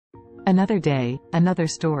Another Day, Another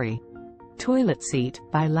Story. Toilet Seat,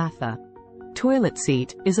 by Latha. Toilet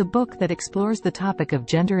Seat is a book that explores the topic of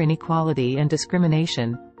gender inequality and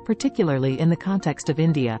discrimination, particularly in the context of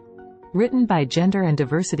India. Written by gender and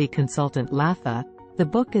diversity consultant Latha, the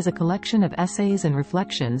book is a collection of essays and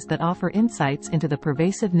reflections that offer insights into the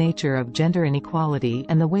pervasive nature of gender inequality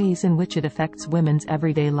and the ways in which it affects women's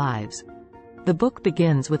everyday lives. The book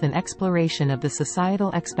begins with an exploration of the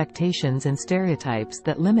societal expectations and stereotypes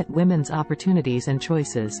that limit women's opportunities and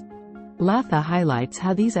choices. Latha highlights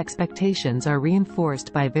how these expectations are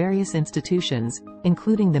reinforced by various institutions,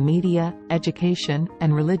 including the media, education,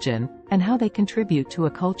 and religion, and how they contribute to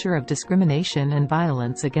a culture of discrimination and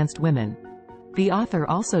violence against women. The author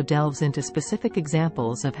also delves into specific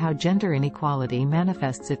examples of how gender inequality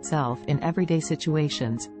manifests itself in everyday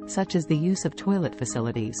situations, such as the use of toilet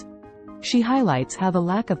facilities. She highlights how the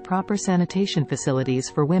lack of proper sanitation facilities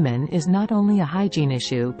for women is not only a hygiene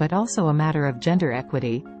issue but also a matter of gender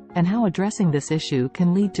equity, and how addressing this issue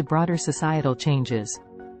can lead to broader societal changes.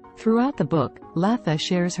 Throughout the book, Latha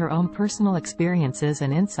shares her own personal experiences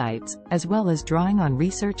and insights, as well as drawing on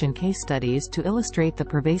research and case studies to illustrate the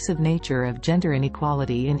pervasive nature of gender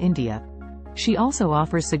inequality in India. She also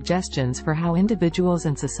offers suggestions for how individuals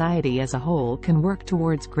and society as a whole can work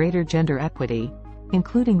towards greater gender equity,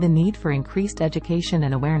 including the need for increased education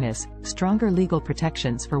and awareness, stronger legal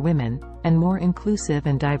protections for women, and more inclusive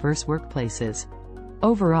and diverse workplaces.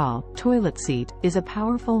 Overall, Toilet Seat is a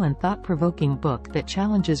powerful and thought-provoking book that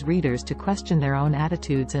challenges readers to question their own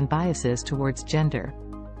attitudes and biases towards gender.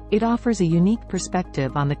 It offers a unique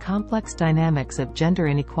perspective on the complex dynamics of gender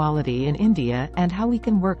inequality in India and how we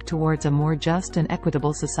can work towards a more just and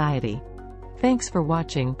equitable society. Thanks for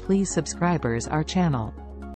watching. Please subscribe our channel.